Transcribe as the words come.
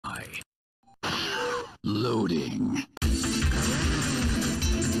Loading.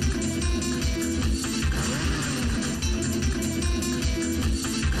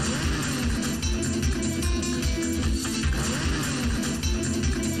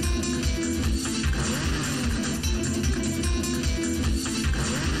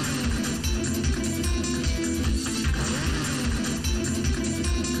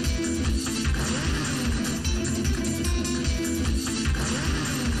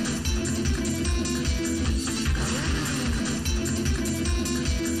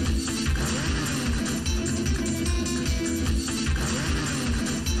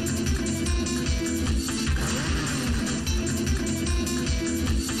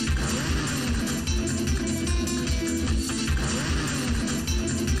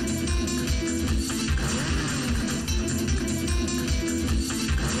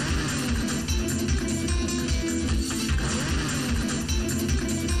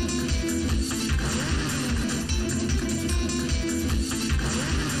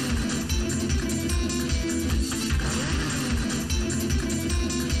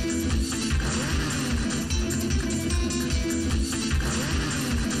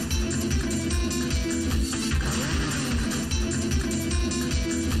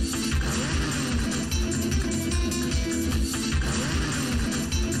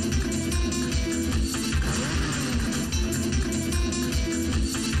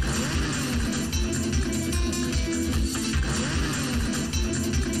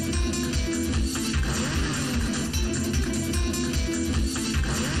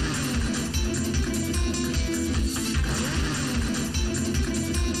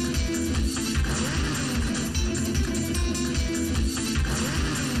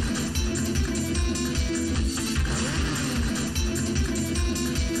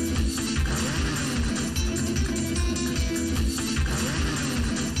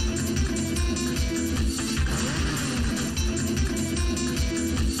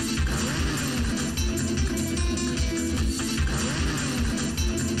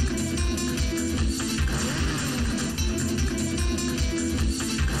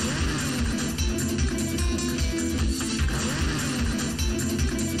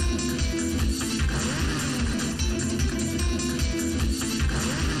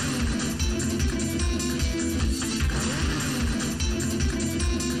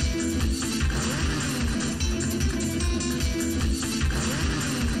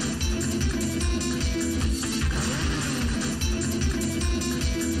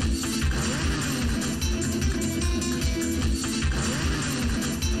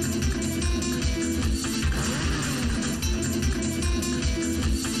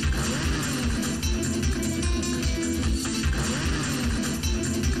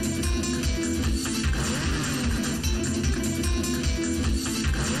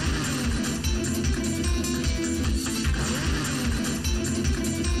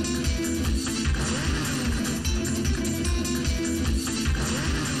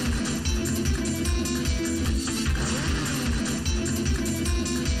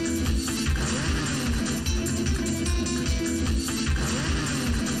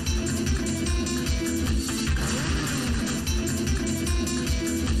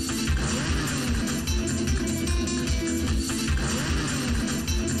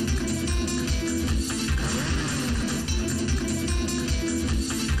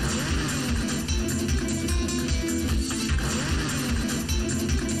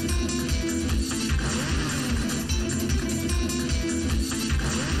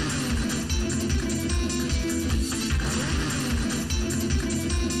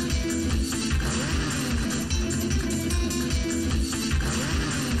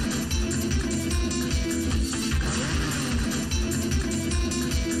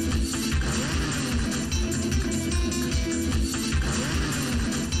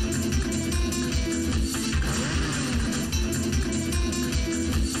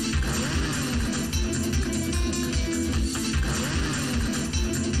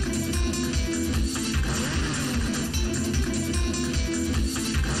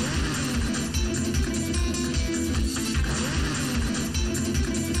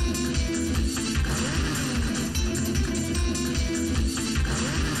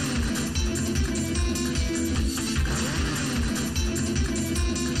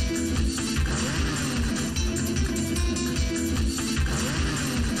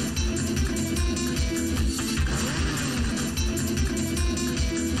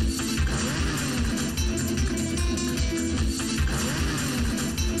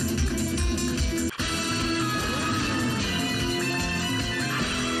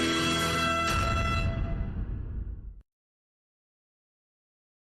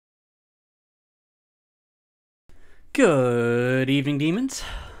 Good evening, demons.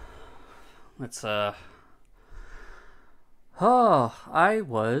 Let's, Oh, I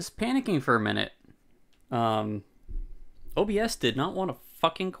was panicking for a minute. Um, OBS did not want to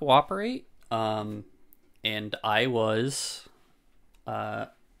fucking cooperate. And I was, uh,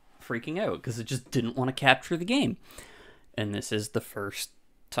 freaking out because it just didn't want to capture the game. And this is the first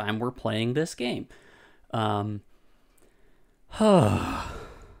time we're playing this game. Um,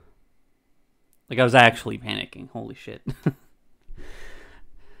 like I was actually panicking. Holy shit.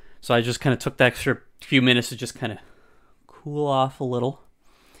 So I just kind of took the extra few minutes to just kind of cool off a little.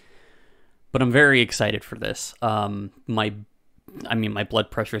 But I'm very excited for this. My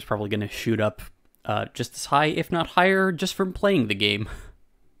blood pressure is probably going to shoot up just as high, if not higher, just from playing the game.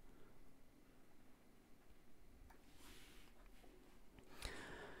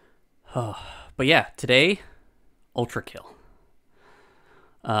 But yeah, today, Ultra Kill.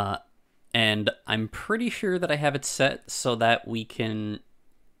 And I'm pretty sure that I have it set so that we can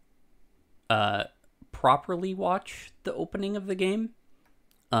properly watch the opening of the game.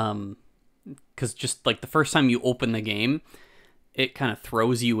 Because just like the first time you open the game, it kind of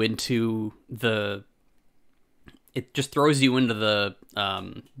throws you into the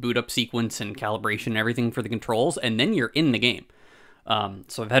boot up sequence and calibration and everything for the controls, and then you're in the game.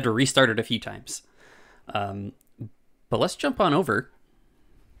 So I've had to restart it a few times. But let's jump on over.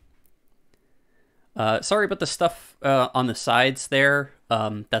 Sorry about the stuff on the sides there.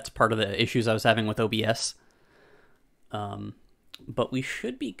 That's part of the issues I was having with OBS. But we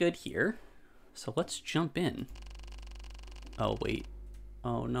should be good here. So let's jump in. Oh, wait.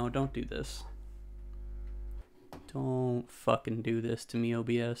 Oh, no, don't do this. Don't fucking do this to me,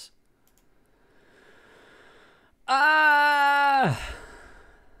 OBS. Ah!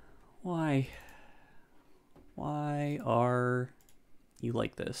 Why? Why are you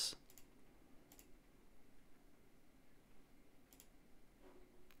like this?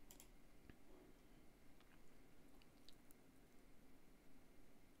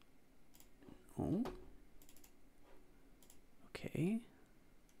 Oh. Okay.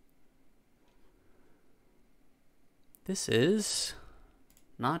 This is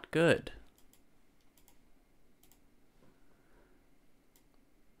not good.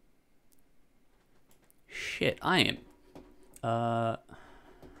 Shit, I am.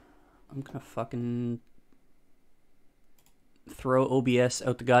 I'm gonna fucking throw OBS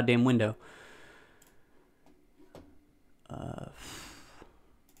out the goddamn window.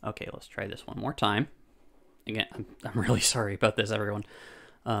 Okay, let's try this one more time. Again, I'm really sorry about this, everyone.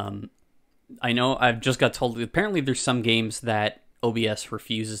 I know I've just got told, apparently there's some games that OBS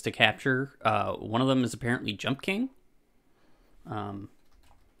refuses to capture. One of them is apparently Jump King.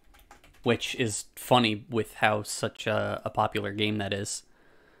 Which is funny with how such a popular game that is.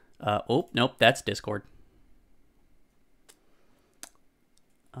 Oh, nope, that's Discord.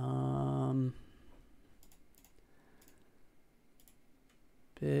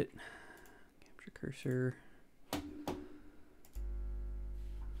 Bit. Capture cursor.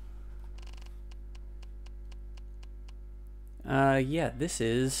 Yeah, this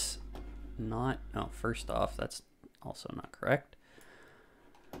is not... Oh, first off, that's also not correct.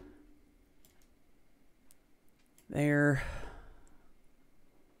 There.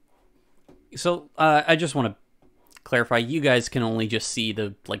 So, I just want to clarify, you guys can only just see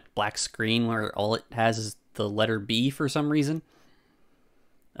the, like, black screen where all it has is the letter B for some reason.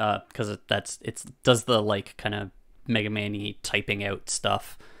 Because it does the, like, kind of Mega Man-y typing out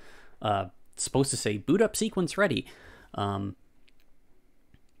stuff. It's supposed to say, boot up sequence ready.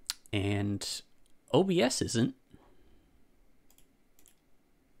 And OBS isn't.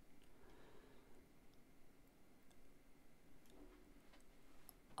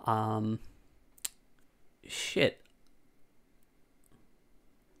 Shit.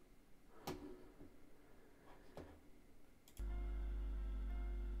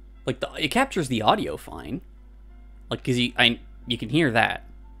 Like, it captures the audio fine. Like, cause you can hear that.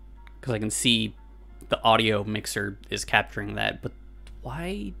 Because I can see the audio mixer is capturing that, but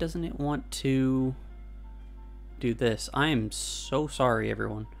why doesn't it want to do this? I am so sorry,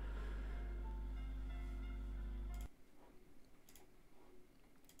 everyone.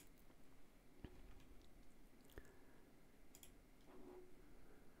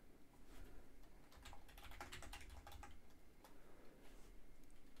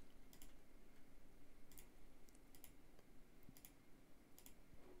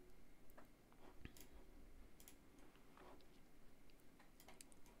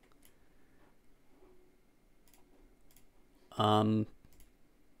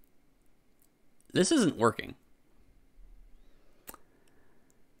 This isn't working.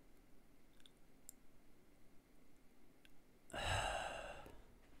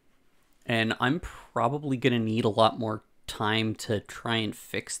 and I'm probably gonna need a lot more time to try and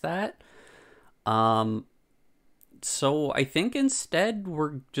fix that. So I think instead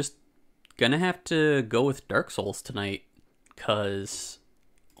we're just gonna have to go with Dark Souls tonight, because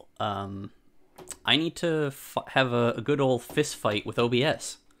I need to have a good old fist fight with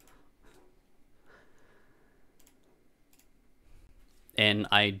OBS. And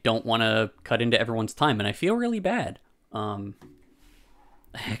I don't want to cut into everyone's time, and I feel really bad.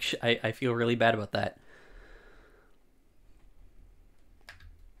 Actually, I feel really bad about that.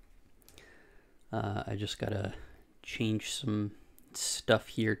 I just gotta change some stuff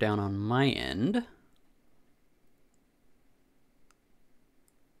here down on my end.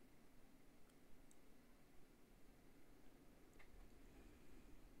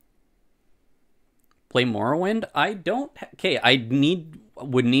 Play Morrowind? I don't. Okay,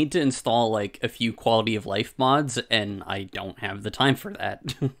 would need to install like a few quality of life mods, and I don't have the time for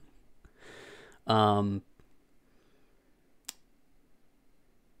that.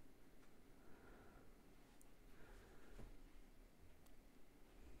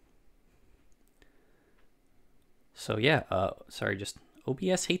 So yeah, sorry, just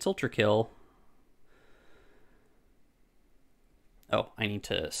OBS hates Ultrakill. Oh, I need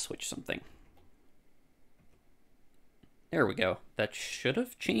to switch something. There we go. That should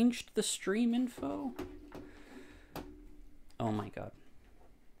have changed the stream info. Oh my god.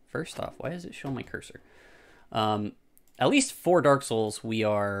 First off, why does it show my cursor? At least for Dark Souls, we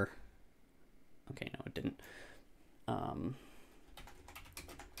are... Okay, no, it didn't. At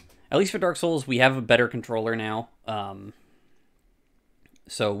least for Dark Souls, we have a better controller now.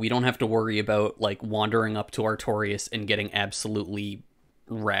 So we don't have to worry about, like, wandering up to Artorias and getting absolutely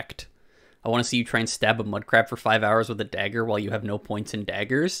wrecked. I want to see you try and stab a mudcrab for 5 hours with a dagger while you have no points in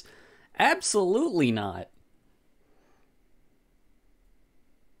daggers? Absolutely not.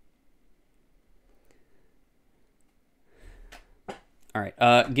 Alright,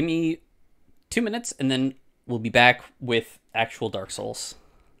 give me 2 minutes and then we'll be back with actual Dark Souls.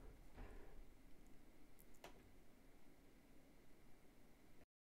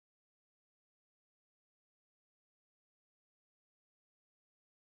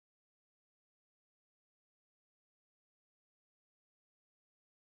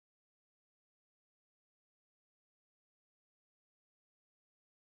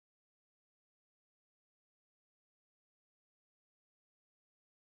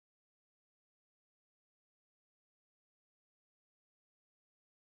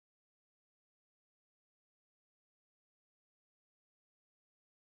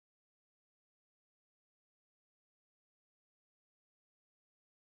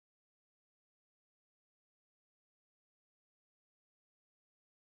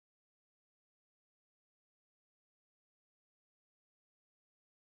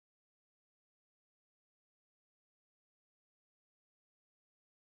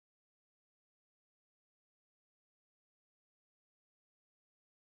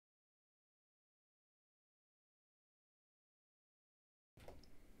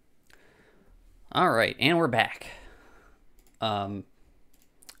 Alright, and we're back.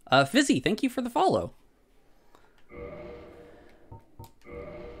 Fizzy, thank you for the follow.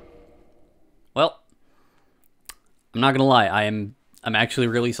 Well, I'm not gonna lie, I'm actually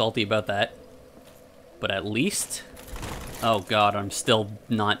really salty about that. But at least... Oh god, I'm still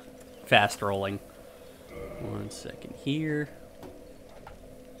not fast rolling. 1 second here.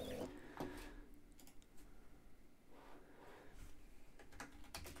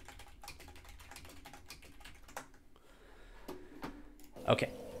 Okay.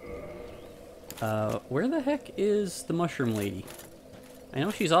 Where the heck is the mushroom lady? I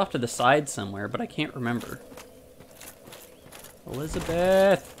know she's off to the side somewhere, but I can't remember.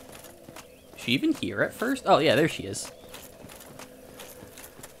 Elizabeth! Is she even here at first? Oh yeah, there she is.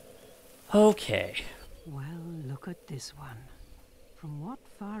 Okay. Well, look at this one. From what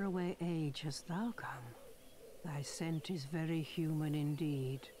faraway age hast thou come? Thy scent is very human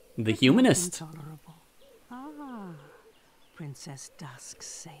indeed. The humanist. Intolerable. Ah, Princess Dusk's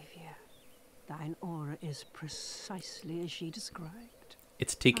savior. Thine aura is precisely as she described.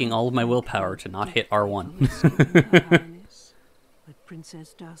 It's taking all of my willpower to not hit R1. But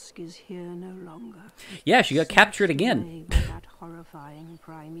Princess Dusk is here no longer. Yeah, she got captured again. That horrifying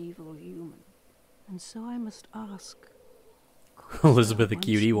primeval human. And so I must ask. Elizabeth the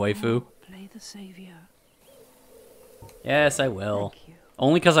cutie waifu. Play the savior. Yes, I will.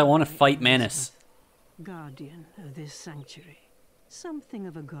 Only because I want to fight Manus. Guardian of this sanctuary. Something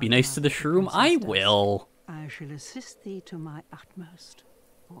of a god. Be nice to the shroom? I will. I shall assist thee to my utmost,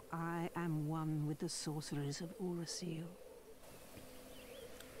 for I am one with the sorceries of Urasil.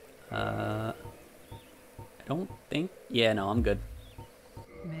 I don't think... Yeah, no, I'm good.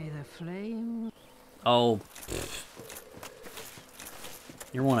 May the flame... Oh. Pfft.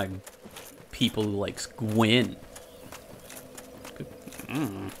 You're one of people who likes Gwyn.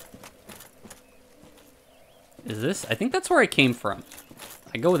 Is this? I think that's where I came from.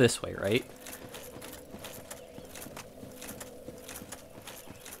 I go this way, right?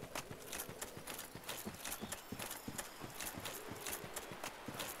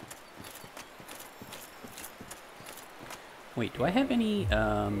 Wait, do I have any,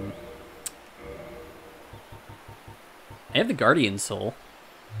 I have the Guardian Soul.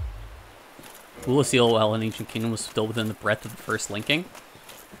 Ulasil, while in Ancient Kingdom, was still within the breadth of the first linking.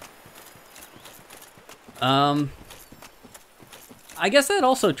 I guess that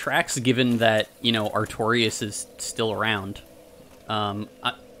also tracks, given that, you know, Artorias is still around. I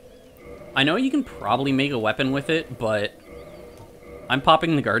know you can probably make a weapon with it, but I'm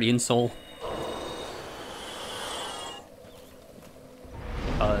popping the Guardian Soul.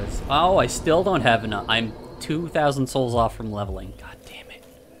 Oh, I still don't have enough. I'm 2,000 souls off from leveling. God damn it.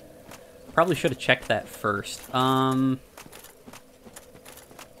 Probably should have checked that first.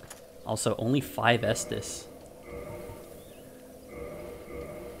 Also, only 5 Estus.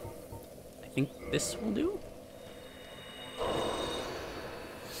 I think this will do.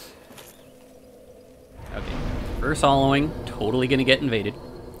 Okay. First hollowing, totally gonna get invaded.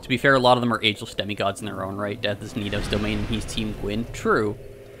 To be fair, a lot of them are ageless demigods in their own right. Death is Nito's domain and he's Team Gwyn. True.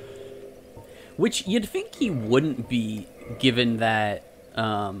 Which you'd think he wouldn't be, given that,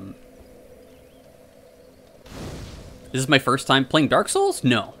 This is my first time playing Dark Souls?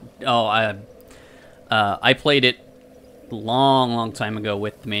 No. Oh, I played it long time ago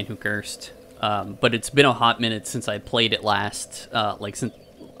with The Man Who Cursed. But it's been a hot minute since I played it last, like, since,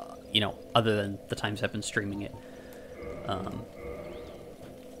 you know, other than the times I've been streaming it.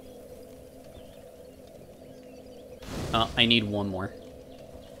 I need one more.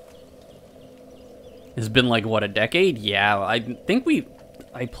 It's been like, what, a decade? Yeah, I think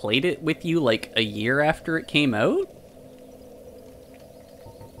I played it with you like a year after it came out.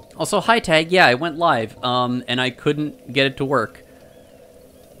 Also, hi Tag, yeah, I went live, and I couldn't get it to work.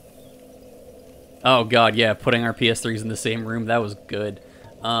 Oh god, yeah, putting our PS3s in the same room, that was good.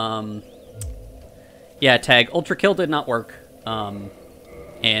 Yeah, Tag, Ultra Kill did not work,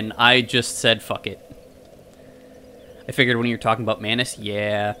 and I just said fuck it. I figured when you're talking about Manus,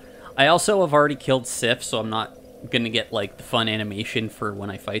 yeah. I also have already killed Sif, so I'm not gonna get, like, the fun animation for when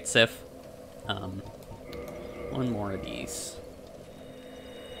I fight Sif. One more of these.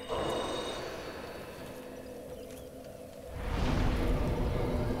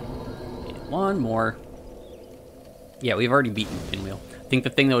 One more. Yeah, we've already beaten Pinwheel. I think the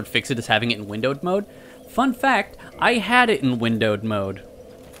thing that would fix it is having it in windowed mode. Fun fact, I had it in windowed mode.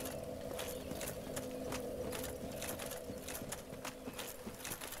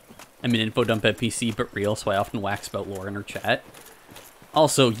 I'm an info dump at PC, but real, so I often wax about lore in her chat.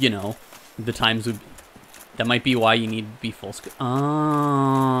 Also, you know, the times would... That might be why you need to be full screen.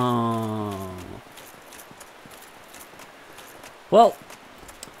 Oh. Well,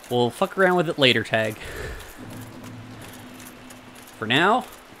 we'll fuck around with it later, Tag. For now,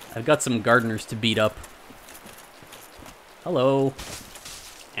 I've got some gardeners to beat up. Hello.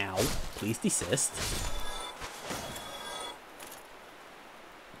 Ow. Please desist.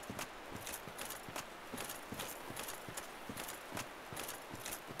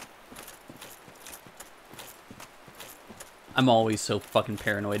 I'm always so fucking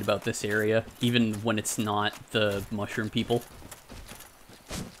paranoid about this area, even when it's not the mushroom people.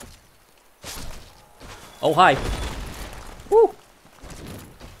 Oh, hi. Woo!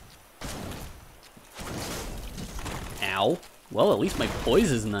 Ow. Well, at least my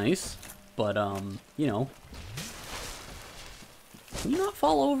poise is nice. But, you know. Can you not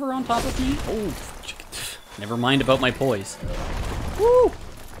fall over on top of me? Oh, never mind about my poise. Woo!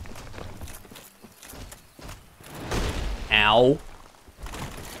 Ow.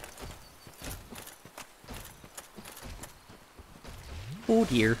 Oh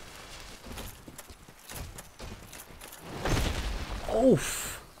dear.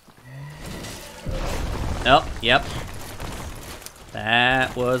 Oof. Oh, yep.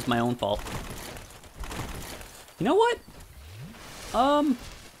 That was my own fault. You know what?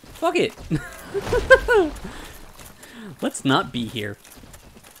 Fuck it. Let's not be here.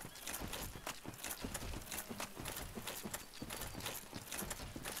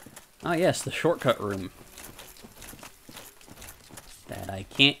 Ah, yes, the shortcut room. That I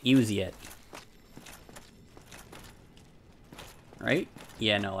can't use yet. Right?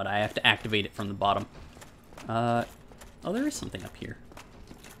 Yeah, no, I have to activate it from the bottom. Oh, there is something up here.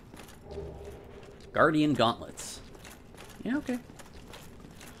 Guardian gauntlets. Yeah, okay.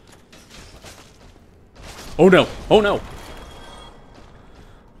 Oh no! Oh no!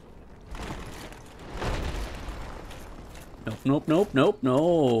 Nope, nope, nope, nope,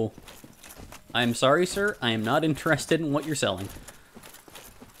 no. I'm sorry, sir. I am not interested in what you're selling.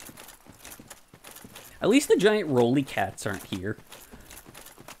 At least the giant roly cats aren't here.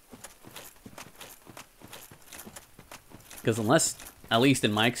 Because unless, at least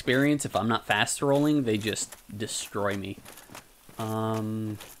in my experience, if I'm not fast rolling, they just destroy me. I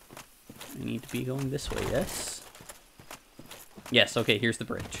need to be going this way, yes? Yes, okay, here's the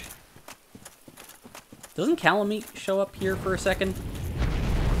bridge. Doesn't Calamite show up here for a second?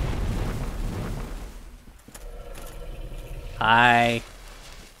 Hi.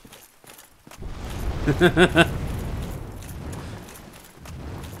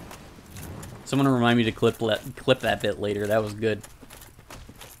 Someone remind me to clip that bit later. That was good.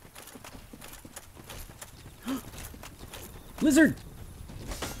 Lizard!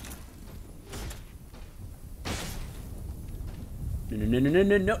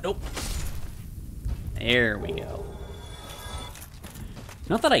 No, nope. There we go.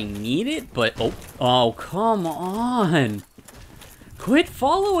 Not that I need it, but... Oh, come on! Quit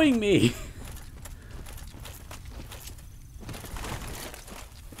following me!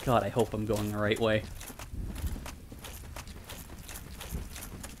 God, I hope I'm going the right way.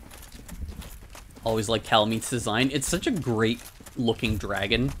 Always like Calamite's design. It's such a great looking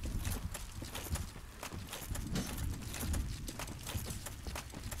dragon.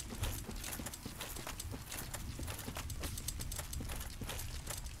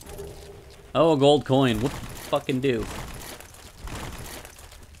 Oh, a gold coin. What the fucking do?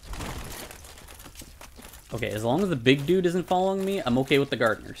 Okay, as long as the big dude isn't following me, I'm okay with the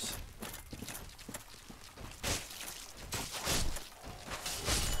gardeners.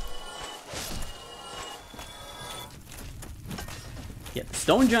 Yeah, the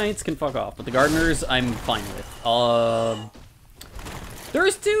stone giants can fuck off, but the gardeners I'm fine with.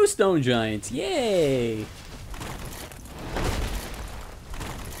 There's 2 stone giants! Yay!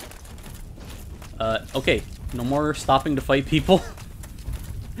 Okay, no more stopping to fight people.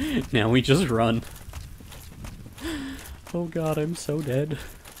 Now we just run. Oh god, I'm so dead.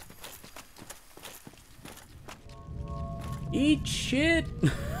 Eat shit!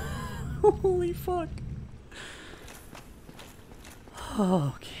 Holy fuck.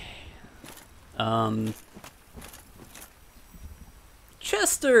 Okay.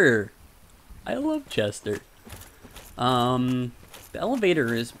 Chester! I love Chester. The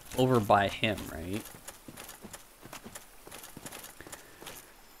elevator is over by him, right?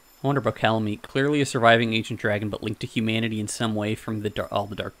 I wonder about Calamite. Clearly a surviving ancient dragon, but linked to humanity in some way from all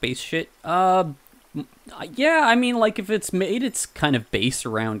the dark base shit. Yeah, I mean, like, if it's made its kind of base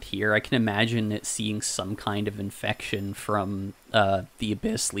around here, I can imagine it seeing some kind of infection from the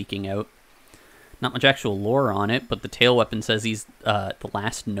abyss leaking out. Not much actual lore on it, but the tail weapon says he's the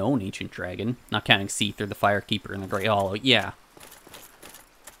last known ancient dragon, not counting Seether, the Firekeeper, and the Great Hollow. Yeah.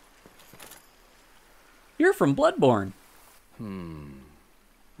 You're from Bloodborne.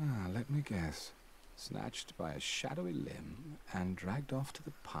 Let me guess. Snatched by a shadowy limb and dragged off to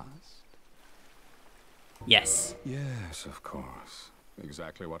the past? Yes. Yes, of course.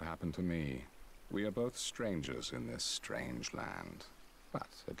 Exactly what happened to me. We are both strangers in this strange land. But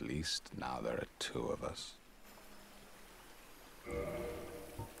at least now there are 2 of us.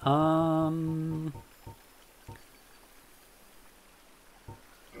 I'll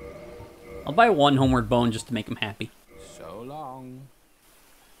buy 1 homeward bone just to make him happy. So long.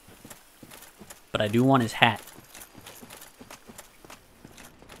 But I do want his hat.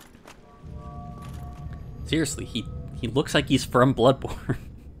 Seriously, he looks like he's from Bloodborne.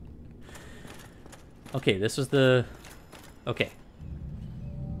 Okay, this was the... Okay.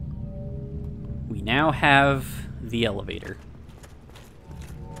 We now have the elevator.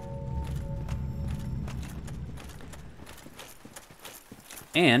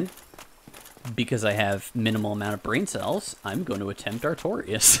 And, because I have minimal amount of brain cells, I'm going to attempt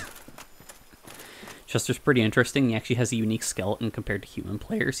Artorias. Chester's pretty interesting. He actually has a unique skeleton compared to human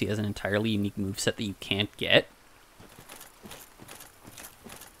players. He has an entirely unique moveset that you can't get.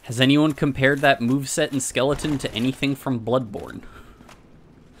 Has anyone compared that moveset and skeleton to anything from Bloodborne?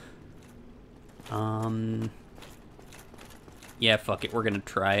 Yeah, fuck it. We're gonna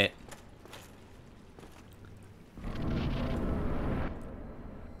try it.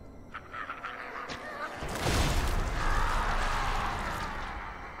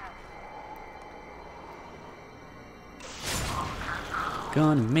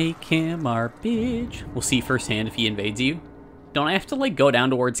 Gonna make him our bitch. We'll see firsthand if he invades you. Don't I have to, like, go down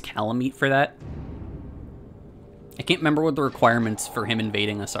towards Calamite for that? I can't remember what the requirements for him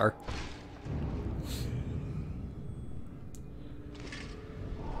invading us are.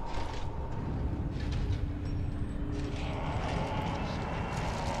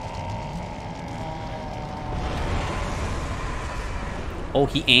 Oh,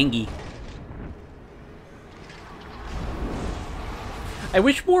 he Angie. I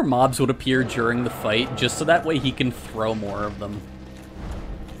wish more mobs would appear during the fight, just so that way he can throw more of them.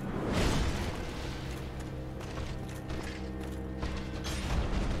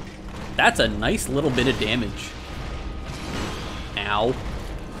 That's a nice little bit of damage. Ow.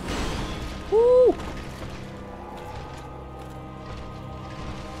 Woo!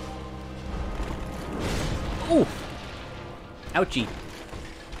 Ooh! Ouchie.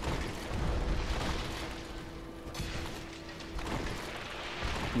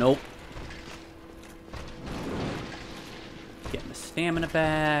 Nope. Get my stamina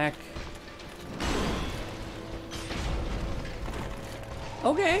back.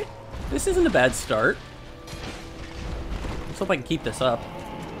 Okay. This isn't a bad start. Let's hope I can keep this up.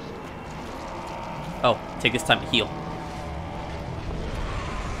 Oh, take this time to heal.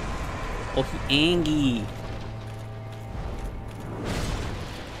 Oh, he Angie.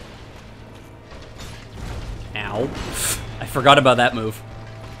 Ow. I forgot about that move.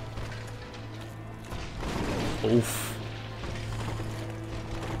 Oof.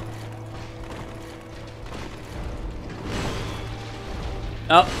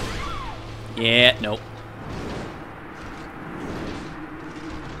 Oh. Yeah, nope.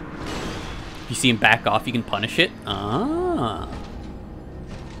 If you see him back off, you can punish it. Ah.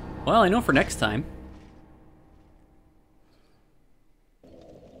 Well, I know for next time.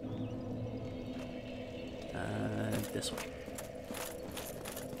 This way.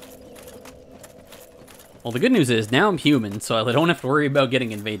 Well, the good news is, now I'm human, so I don't have to worry about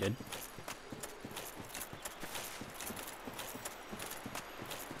getting invaded.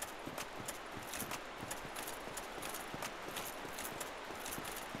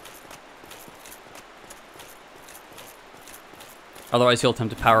 Otherwise, he'll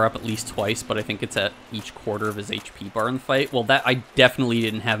attempt to power up at least twice, but I think it's at each quarter of his HP bar in the fight. Well, that I definitely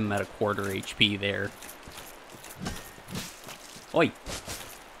didn't have him at a quarter HP there. Oi!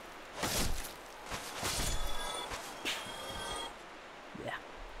 Yeah.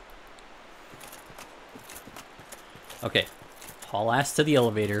 Okay. Haul ass to the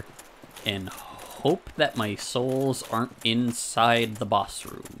elevator and hope that my souls aren't inside the boss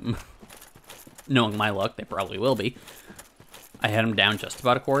room. Knowing my luck, they probably will be. I had him down just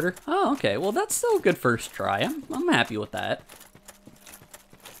about a quarter. Oh, okay. Well, that's still a good first try. I'm happy with that.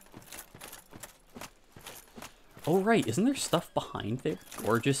 Oh, right. Isn't there stuff behind there?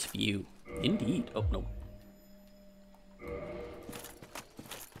 Gorgeous view. Indeed. Oh, no.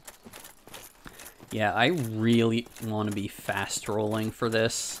 Yeah, I really want to be fast rolling for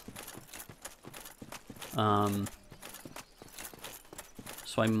this. So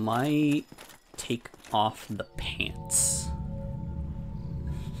I might take off the pants.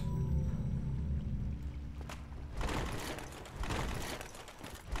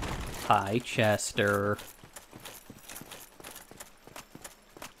 Hi, Chester.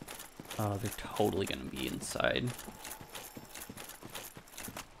 Oh, they're totally gonna be inside.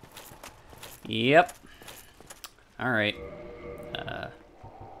 Yep. Alright.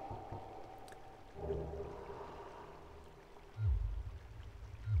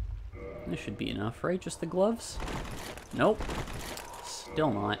 This should be enough, right? Just the gloves? Nope.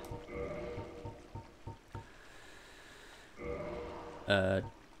 Still not.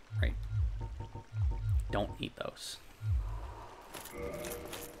 Right. Don't need those.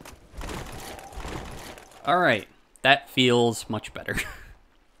 Alright. That feels much better.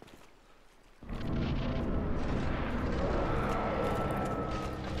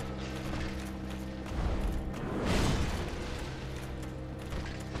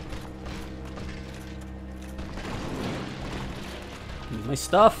 Need my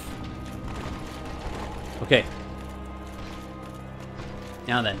stuff. Okay.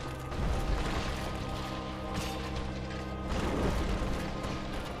 Now then.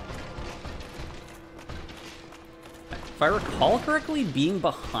 If I recall correctly, being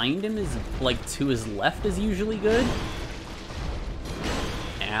behind him is, like, to his left is usually good.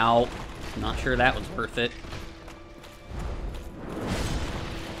 Ow. Not sure that was worth it.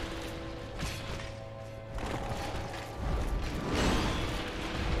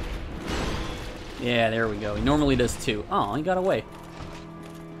 Yeah, there we go. He normally does too. Oh, he got away.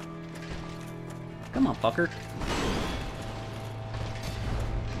 Come on, fucker.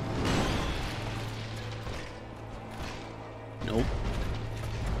 Nope.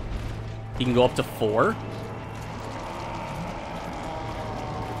 He can go up to 4?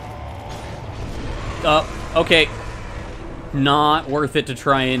 Okay. Not worth it to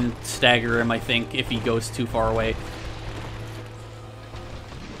try and stagger him, I think, if he goes too far away.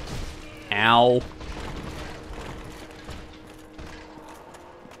 Ow.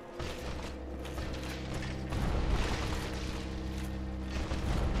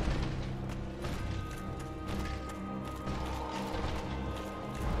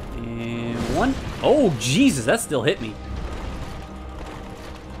 And one. Oh, Jesus, that still hit me.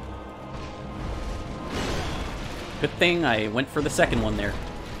 Good thing I went for the second one there.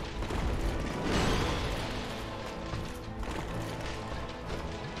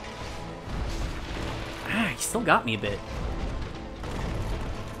 Ah, he still got me a bit.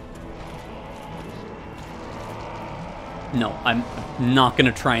 No, I'm not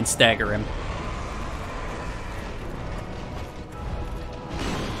gonna try and stagger him.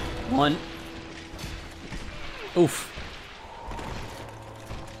 One. Oof.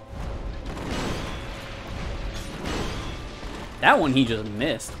 That one he just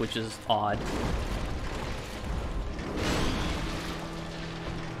missed, which is odd.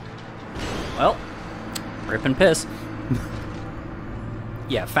 Well, rip and piss.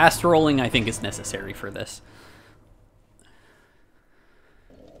 Yeah, fast rolling I think is necessary for this.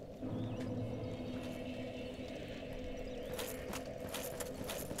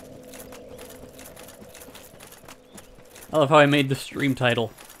 I love how I made the stream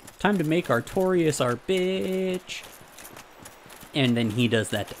title. Time to make Artorias our bitch. And then he does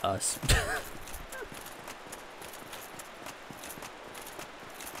that to us.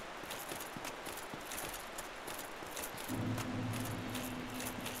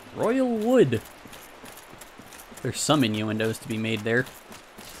 Royal Wood. There's some innuendos to be made there.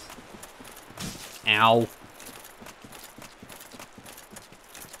 Ow.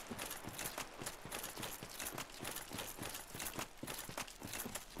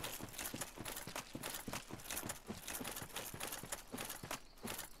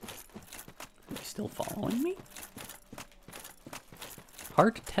 Still following me?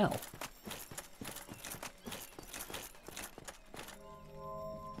 Hard to tell.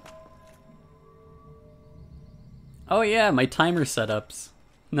 Oh yeah, my timer setups.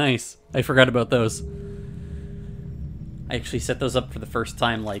 Nice. I forgot about those. I actually set those up for the first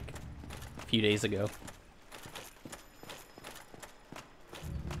time like a few days ago.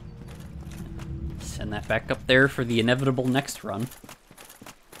 Send that back up there for the inevitable next run.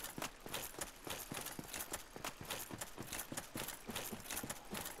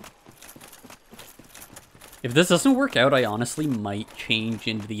 If this doesn't work out, I honestly might change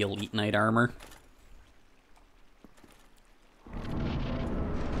into the Elite Knight armor.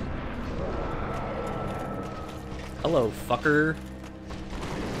 Hello, fucker.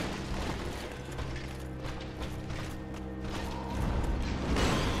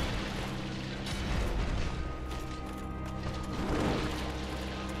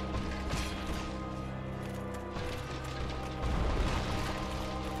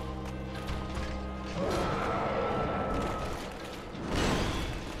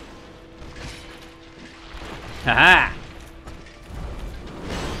 Haha!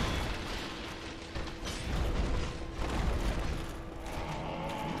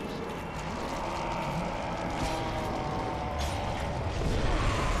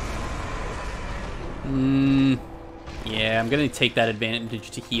 Yeah, I'm gonna take that advantage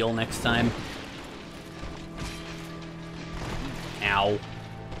to heal next time. Ow.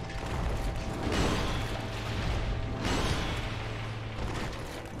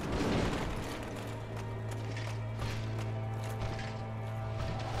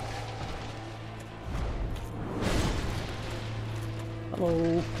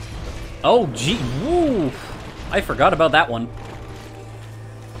 Hello. Oh, gee, woo! I forgot about that one.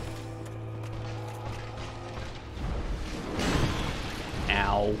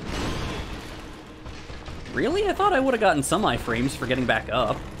 Ow. Really? I thought I would have gotten some iframes for getting back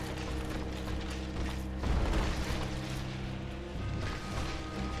up.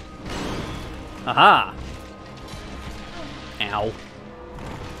 Aha! Ow.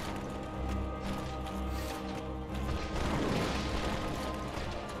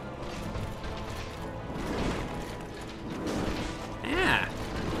 Ah!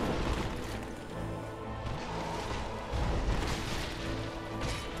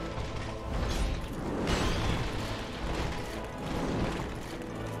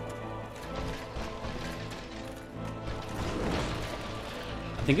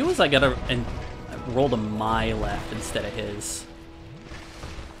 I think it was I rolled a my left instead of his.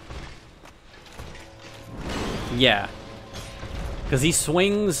 Yeah. Because he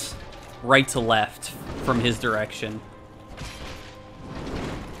swings right to left from his direction.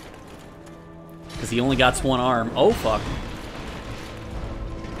 Because he only got one arm. Oh, fuck.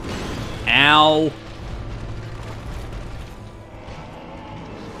 Ow.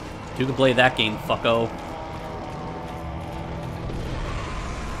 You can play that game, fucko.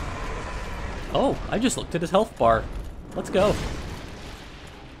 Oh, I just looked at his health bar. Let's go.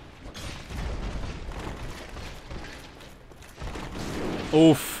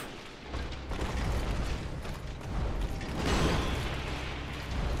 Oof.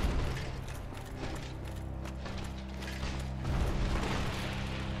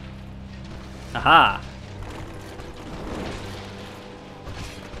 Aha.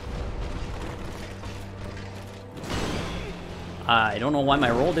 I don't know why my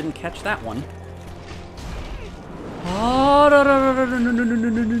roll didn't catch that one. Oh, no.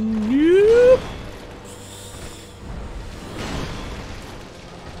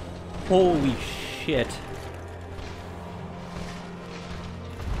 Holy shit.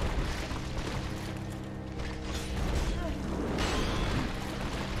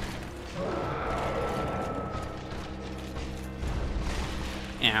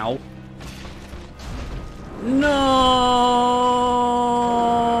 Ow. No!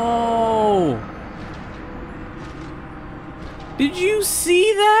 Did you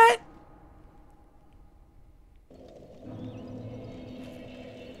see that?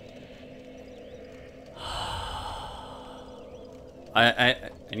 I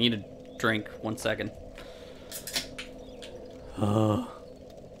need a drink. 1 second.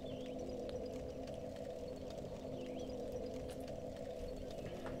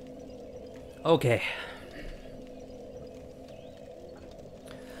 Okay.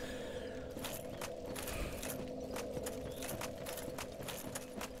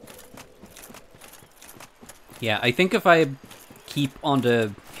 Yeah, I think if I keep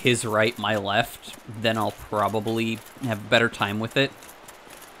onto his right, my left, then I'll probably have a better time with it.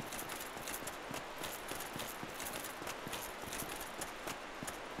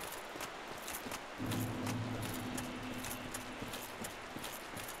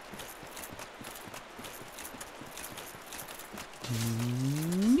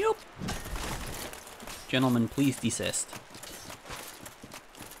 Nope. Gentlemen, please desist.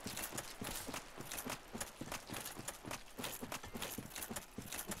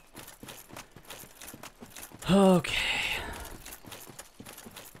 Okay.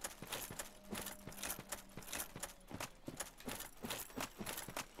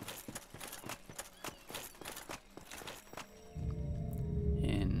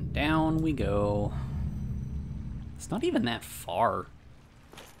 And down we go. It's not even that far.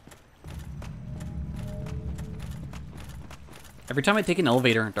 Every time I take an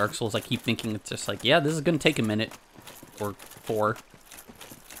elevator in Dark Souls, I keep thinking it's just like, yeah, this is gonna take a minute. Or 4.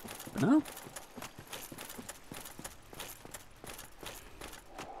 But no.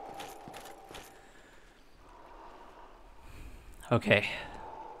 Okay.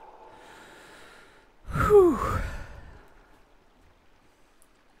 Whew.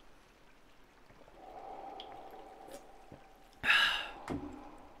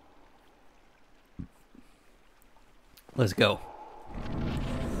 Let's go.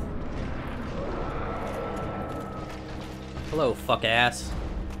 Hello, fuck ass.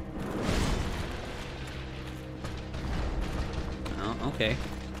 Oh, okay.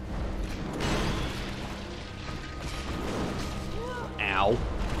 Ow.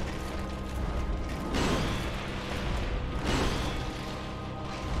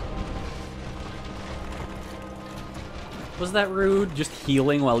 Was that rude? Just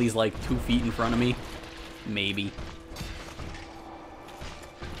healing while he's like 2 feet in front of me? Maybe.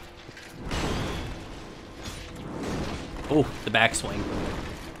 Oh, the backswing.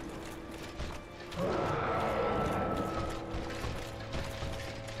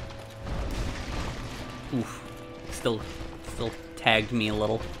 Oof. Still tagged me a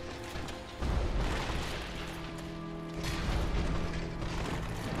little.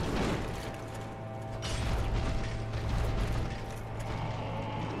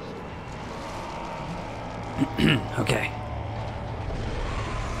 Okay.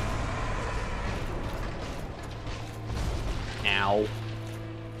 Ow.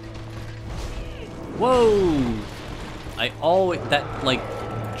 Whoa! I always... That, like,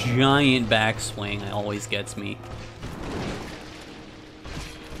 giant backswing always gets me.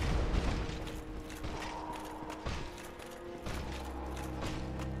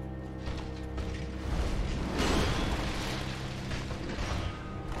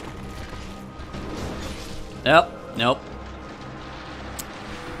 Nope.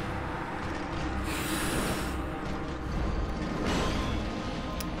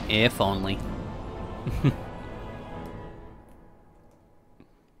 If only.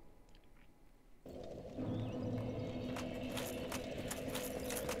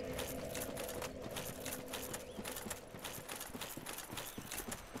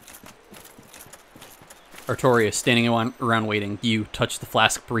 Artorias standing around waiting. You touch the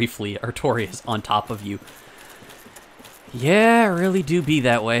flask briefly. Artorias on top of you. Yeah, really do be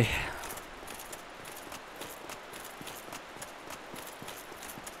that way.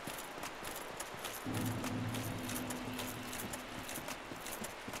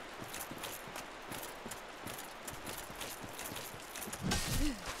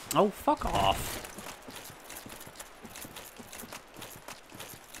 Oh, fuck off.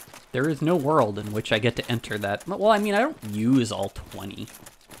 There is no world in which I get to enter that. Well, I mean, I don't use all 20.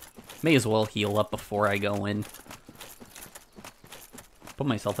 May as well heal up before I go in. Put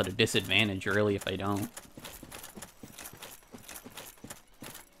myself at a disadvantage early if I don't.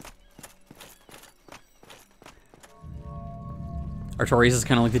 Artorias is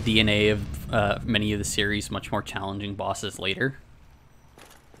kind of like the DNA of many of the series' much more challenging bosses later.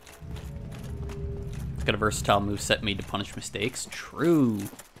 It's got a versatile moveset made to punish mistakes. True.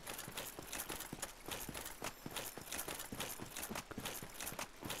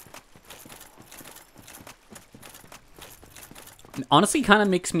 Honestly, kind of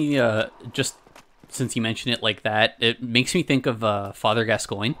makes me, just since you mentioned it like that, it makes me think of Father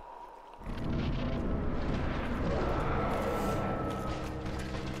Gascoigne.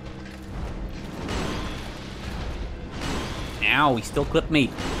 Ow, he still clipped me.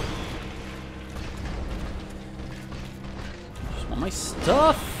 Just want my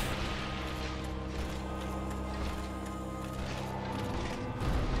stuff.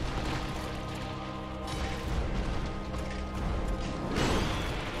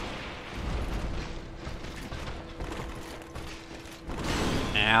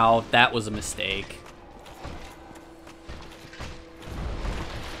 Ow, that was a mistake.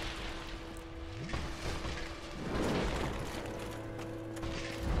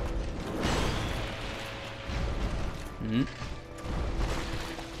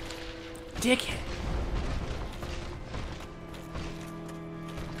 Dickhead.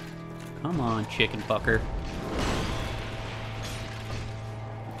 Come on, chicken fucker.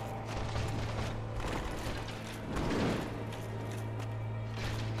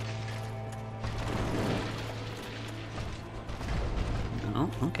 Oh,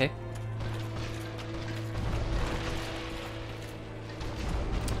 okay.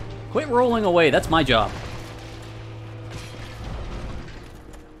 Quit rolling away, that's my job.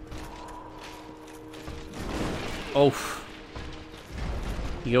 Oh.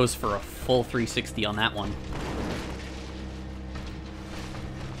 He goes for a full 360 on that one.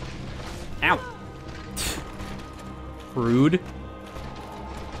 Ow. Rude.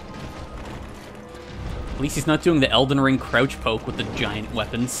 At least he's not doing the Elden Ring crouch poke with the giant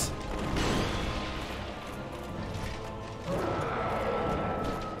weapons.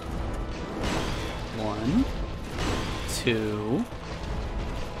 One. Two.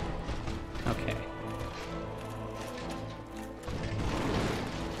 Okay.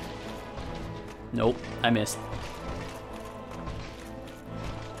 Nope, I missed.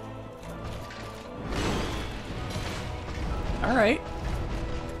 All right.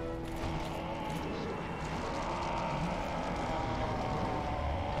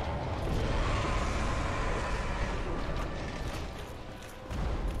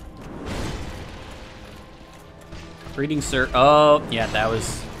 Greetings, sir. Oh, yeah, that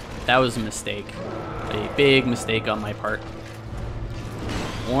was a mistake. A big mistake on my part.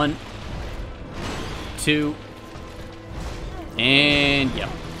 One. Two. And, yep.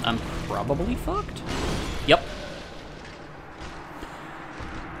 I'm probably fucked. Yep.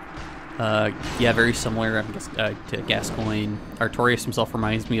 Yeah, very similar, I guess, to Gascoigne. Artorias himself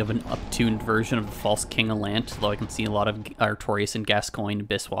reminds me of an up-tuned version of the False King of Lant, though I can see a lot of Artorias and Gascoigne,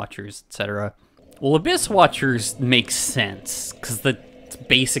 Abyss Watchers, etc. Well, Abyss Watchers makes sense, because it's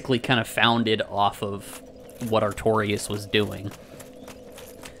basically kind of founded off of what Artorias was doing.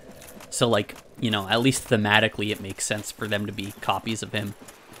 So, like, you know, at least thematically it makes sense for them to be copies of him.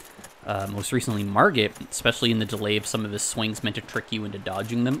 Most recently, Margit, especially in the delay of some of his swings meant to trick you into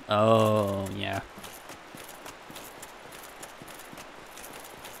dodging them. Oh, yeah.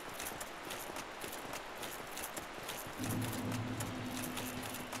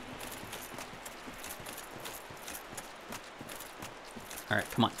 Alright,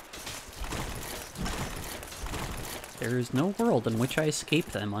 come on. There is no world in which I escape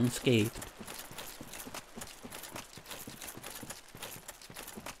them unscathed.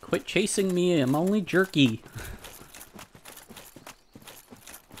 Quit chasing me, I'm only jerky.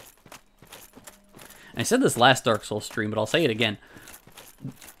 I said this last Dark Souls stream, but I'll say it again.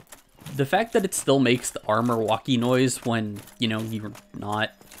 The fact that it still makes the armor walkie noise when, you know, you're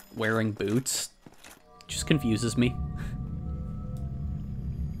not wearing boots just confuses me.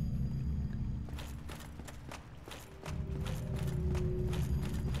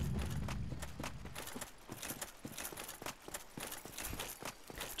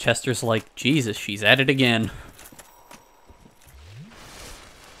 Chester's like, Jesus, she's at it again.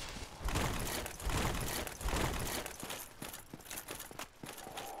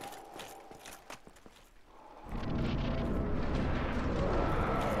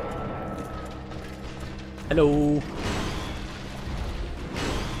 Hello.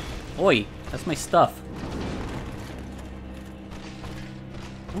 Oi, that's my stuff.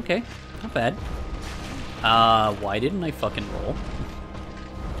 Okay, not bad. Why didn't I fucking roll?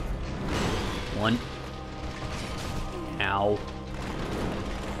 One. Ow.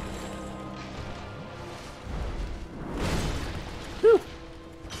 Whew.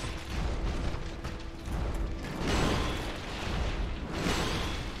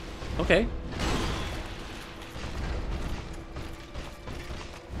 Okay.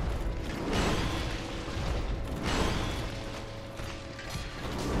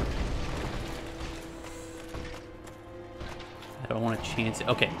 I don't want to chance it.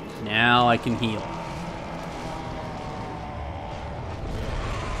 Okay, now I can heal.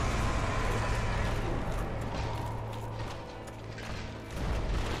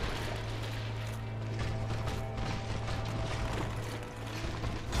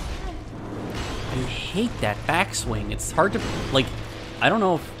 I hate that backswing. It's hard to, like, I don't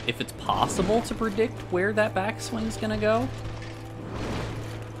know if it's possible to predict where that backswing's gonna go.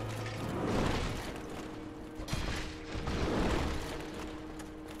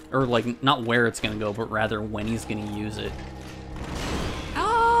 Or, like, not where it's gonna go, but rather when he's gonna use it.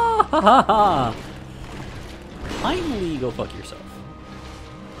 Ah! Ha ha ha! Kindly go fuck yourself.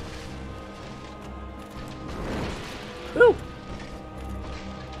 Ooh!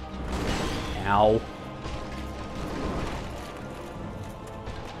 Ow.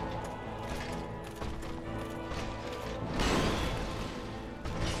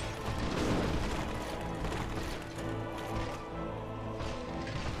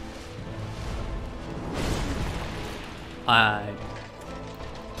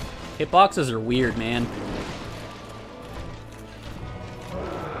 Hitboxes are weird, man.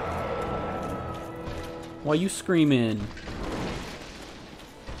 Why you screaming?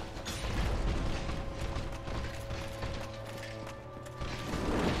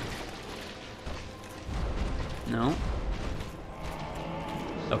 No?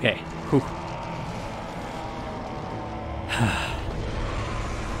 Okay. Whew.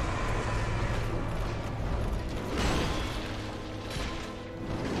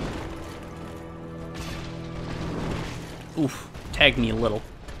 Oof, tagged me a little.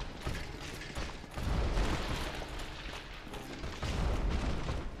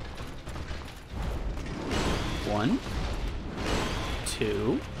 One,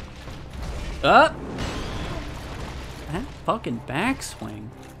 two, up. That fucking backswing.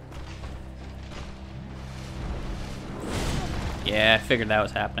 Yeah, I figured that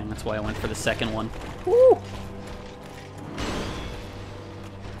was happening. That's why I went for the second one. Woo!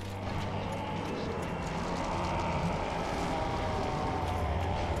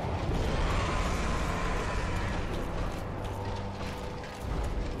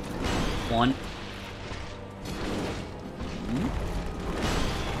 One.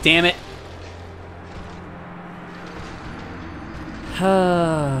 Damn it.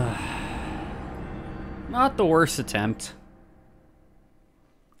 Not the worst attempt.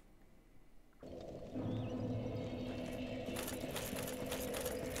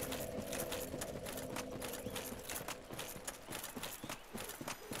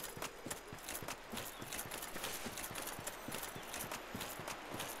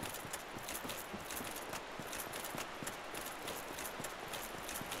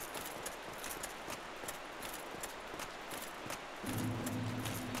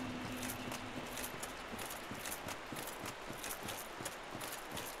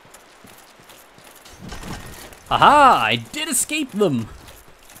 Aha! I did escape them!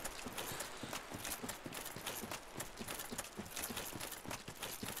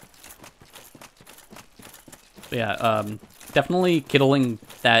 But yeah, definitely kiddling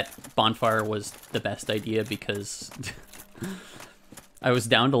that bonfire was the best idea because I was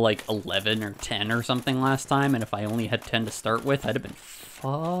down to like 11 or 10 or something last time, and if I only had 10 to start with, I'd have been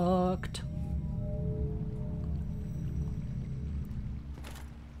fucked.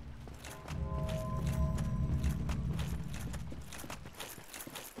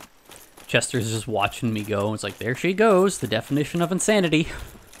 Chester's just watching me go. It's like, there she goes, the definition of insanity.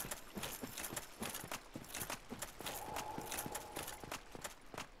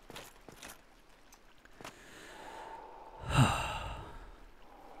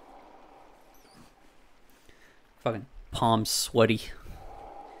 Fucking palms sweaty.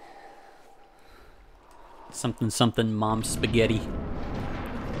 Something something mom spaghetti.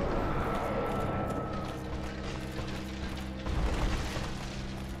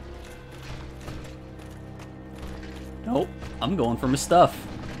 Nope, I'm going for my stuff.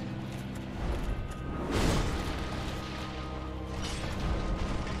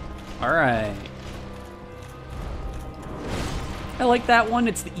 Alright. I like that one,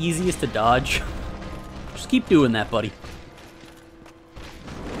 it's the easiest to dodge. Just keep doing that, buddy.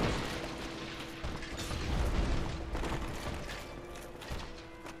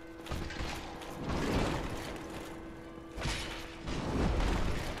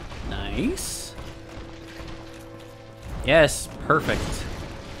 Nice. Yes, perfect.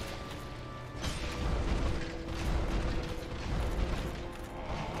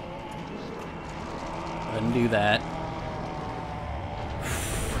 Undo that.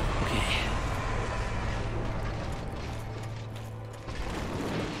 Okay.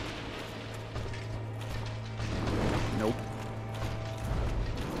 Nope.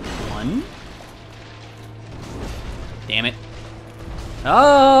 One. Damn it.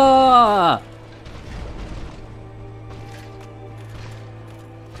 Ah!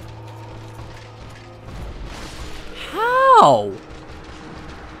 How?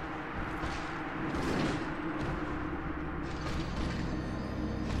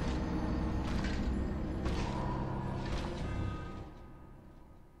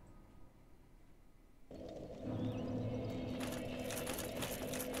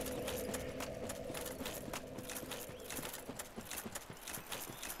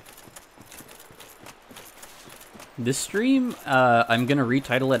 This stream, I'm gonna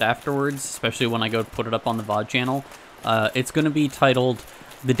retitle it afterwards, especially when I go put it up on the VOD channel. It's gonna be titled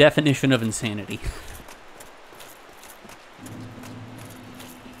The Definition of Insanity.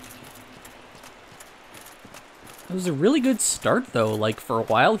 It was a really good start, though. Like, for a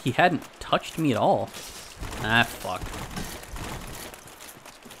while, he hadn't touched me at all. Ah, fuck.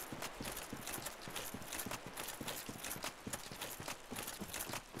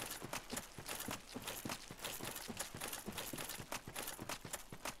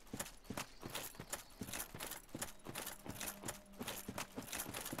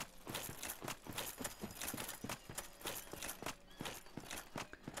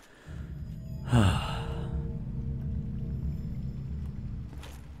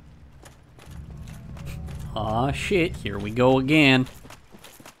 Aw, shit, here we go again.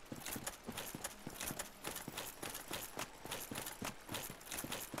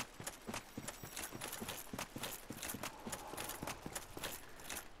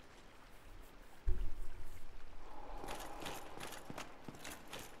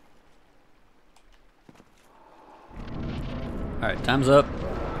 Alright, time's up.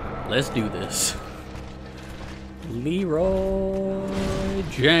 Let's do this. Leroy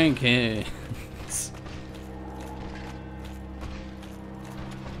Jenkins.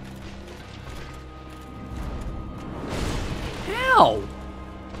 How?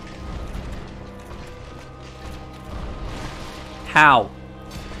 How?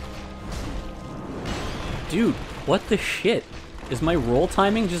 Dude, what the shit? Is my roll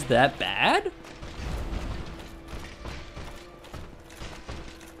timing just that bad?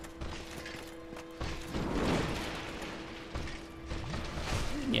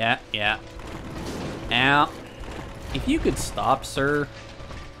 Yeah. Ow. If you could stop, sir.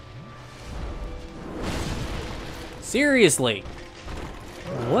 Seriously.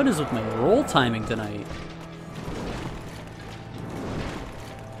 What is with my roll timing tonight?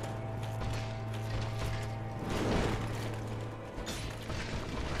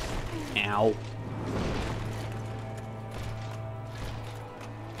 Ow.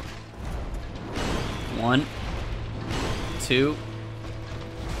 One. Two.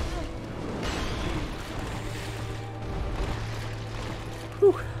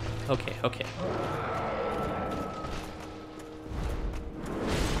 Whew. Okay.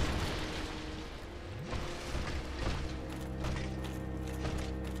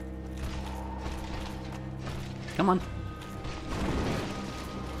 Come on.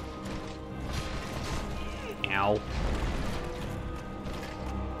 Ow.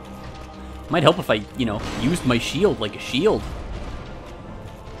 Might help if I, used my shield like a shield.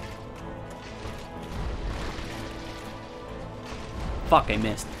 Fuck, I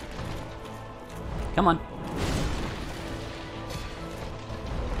missed. Come on.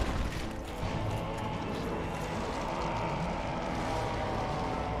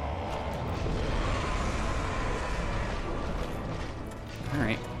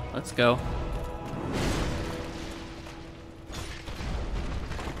 Alright, let's go.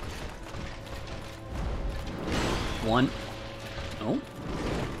 One. Oh.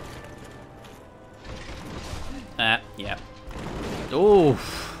 Yeah. Oh,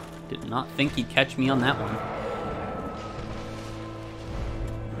 did not think he'd catch me on that one.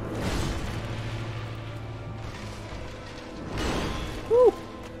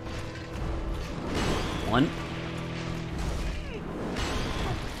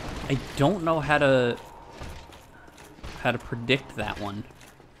 I don't know how to predict that one.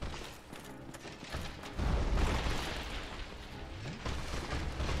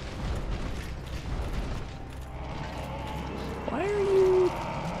 Why are you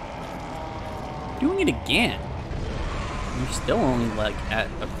doing it again? You're still only like at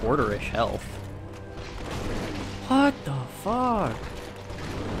a quarter-ish health. What the fuck?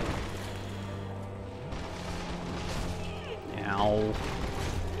 Ow.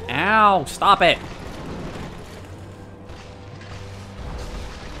 Ow! Stop it!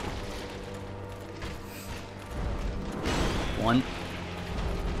 One.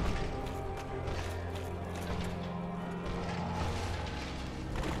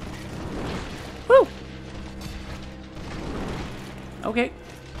 Woo! Okay.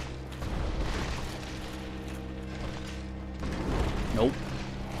 Nope.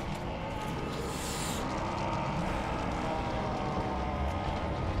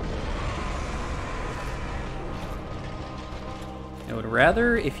 I would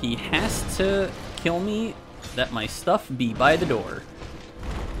rather, if he has to kill me, that my stuff be by the door.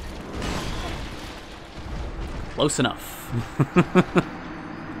 Close enough.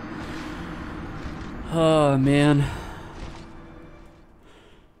 Oh, man.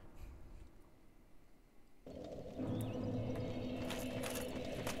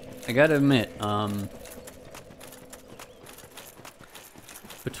 I gotta admit,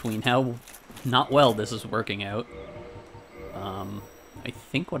 between how not well this is working out, I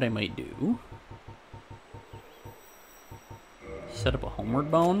think what I might do, set up a homeward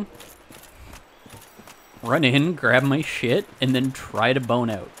bone, run in, grab my shit, and then try to bone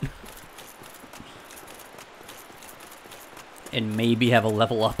out. And maybe have a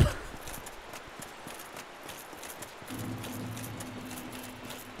level up.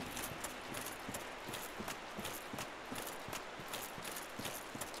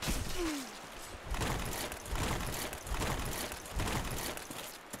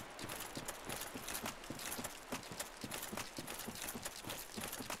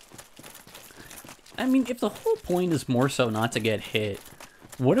 I mean, if the whole point is more so not to get hit,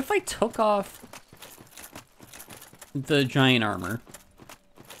 what if I took off the giant armor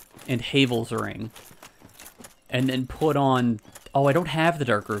and Havel's ring and then put on... Oh, I don't have the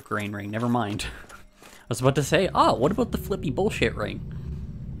Dark Oak Grain ring. Never mind. I was about to say, oh, what about the flippy bullshit ring?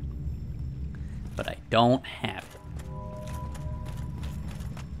 But I don't have it.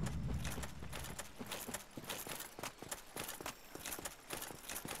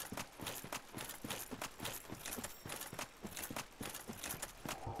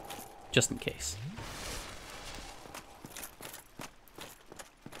 Just in case.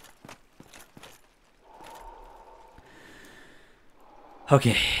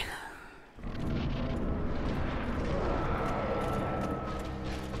 Okay.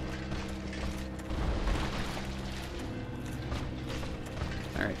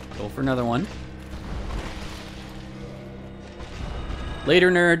 Alright, go for another one. Later,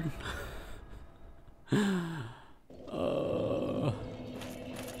 nerd.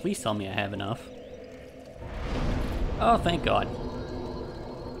 Please tell me I have enough. Oh, thank God.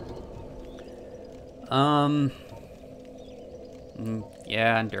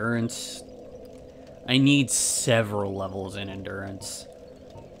 Yeah, endurance. I need several levels in endurance.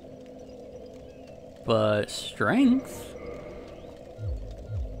 But strength?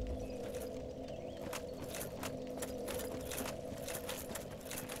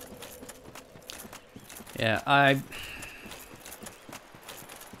 Yeah,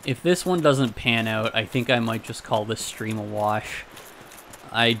 if this one doesn't pan out, I think I might just call this stream a wash.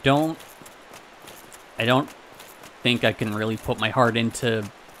 I don't think I can really put my heart into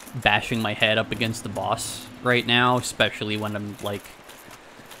bashing my head up against the boss right now, especially when I'm, like,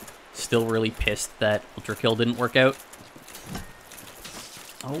 still really pissed that Ultra Kill didn't work out.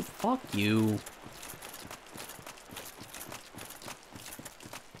 Oh, fuck you.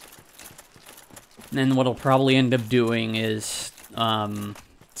 And then what I'll probably end up doing is,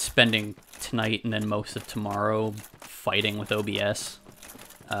 spending tonight and then most of tomorrow fighting with OBS,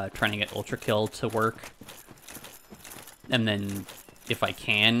 trying to get Ultra Kill to work. And then, if I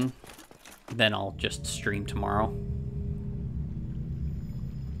can, then I'll just stream tomorrow.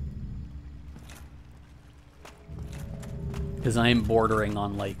 Because I am bordering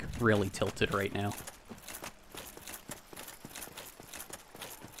on, like, really tilted right now.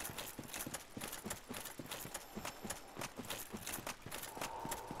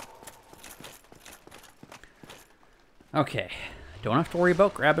 Okay, don't have to worry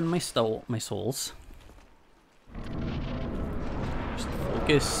about grabbing my souls. Just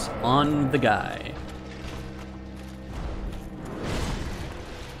focus on the guy.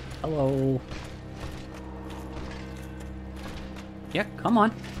 Hello. Yeah, come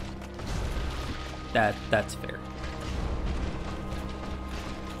on. That's fair.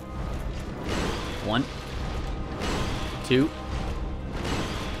 1, 2,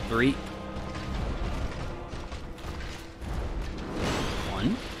 3.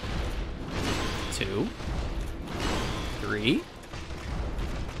 1, 2, 3.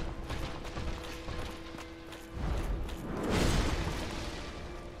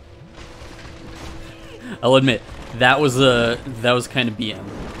 I'll admit, that was kind of BM.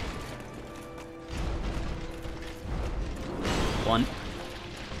 1.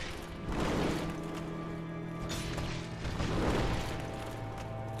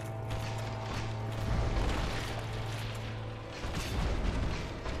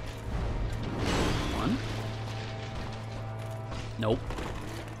 1. Nope.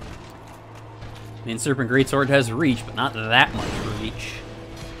 I mean, Serpent Greatsword has reach, but not that much reach.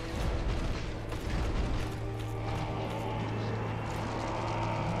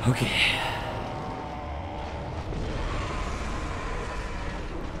 Okay.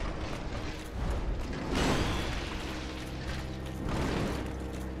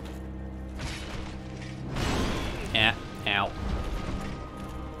 Yeah, ow.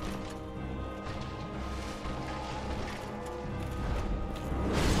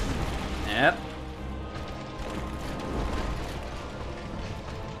 Yep.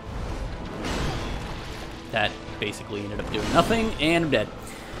 That basically ended up doing nothing, and I'm dead.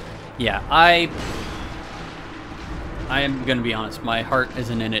 Yeah, I am gonna be honest, my heart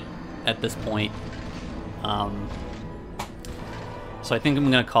isn't in it at this point. So I think I'm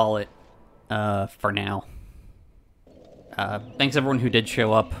gonna call it for now. Thanks everyone who did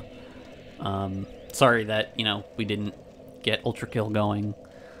show up. Sorry that, you know, we didn't get Ultra Kill going.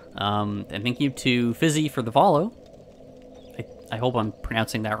 And thank you to Fizzy for the follow. I hope I'm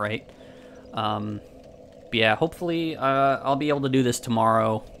pronouncing that right. But yeah, hopefully I'll be able to do this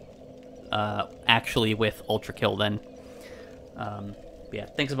tomorrow. Actually with Ultra Kill then. But yeah,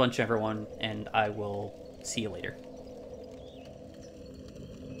 thanks a bunch everyone, and I will see you later.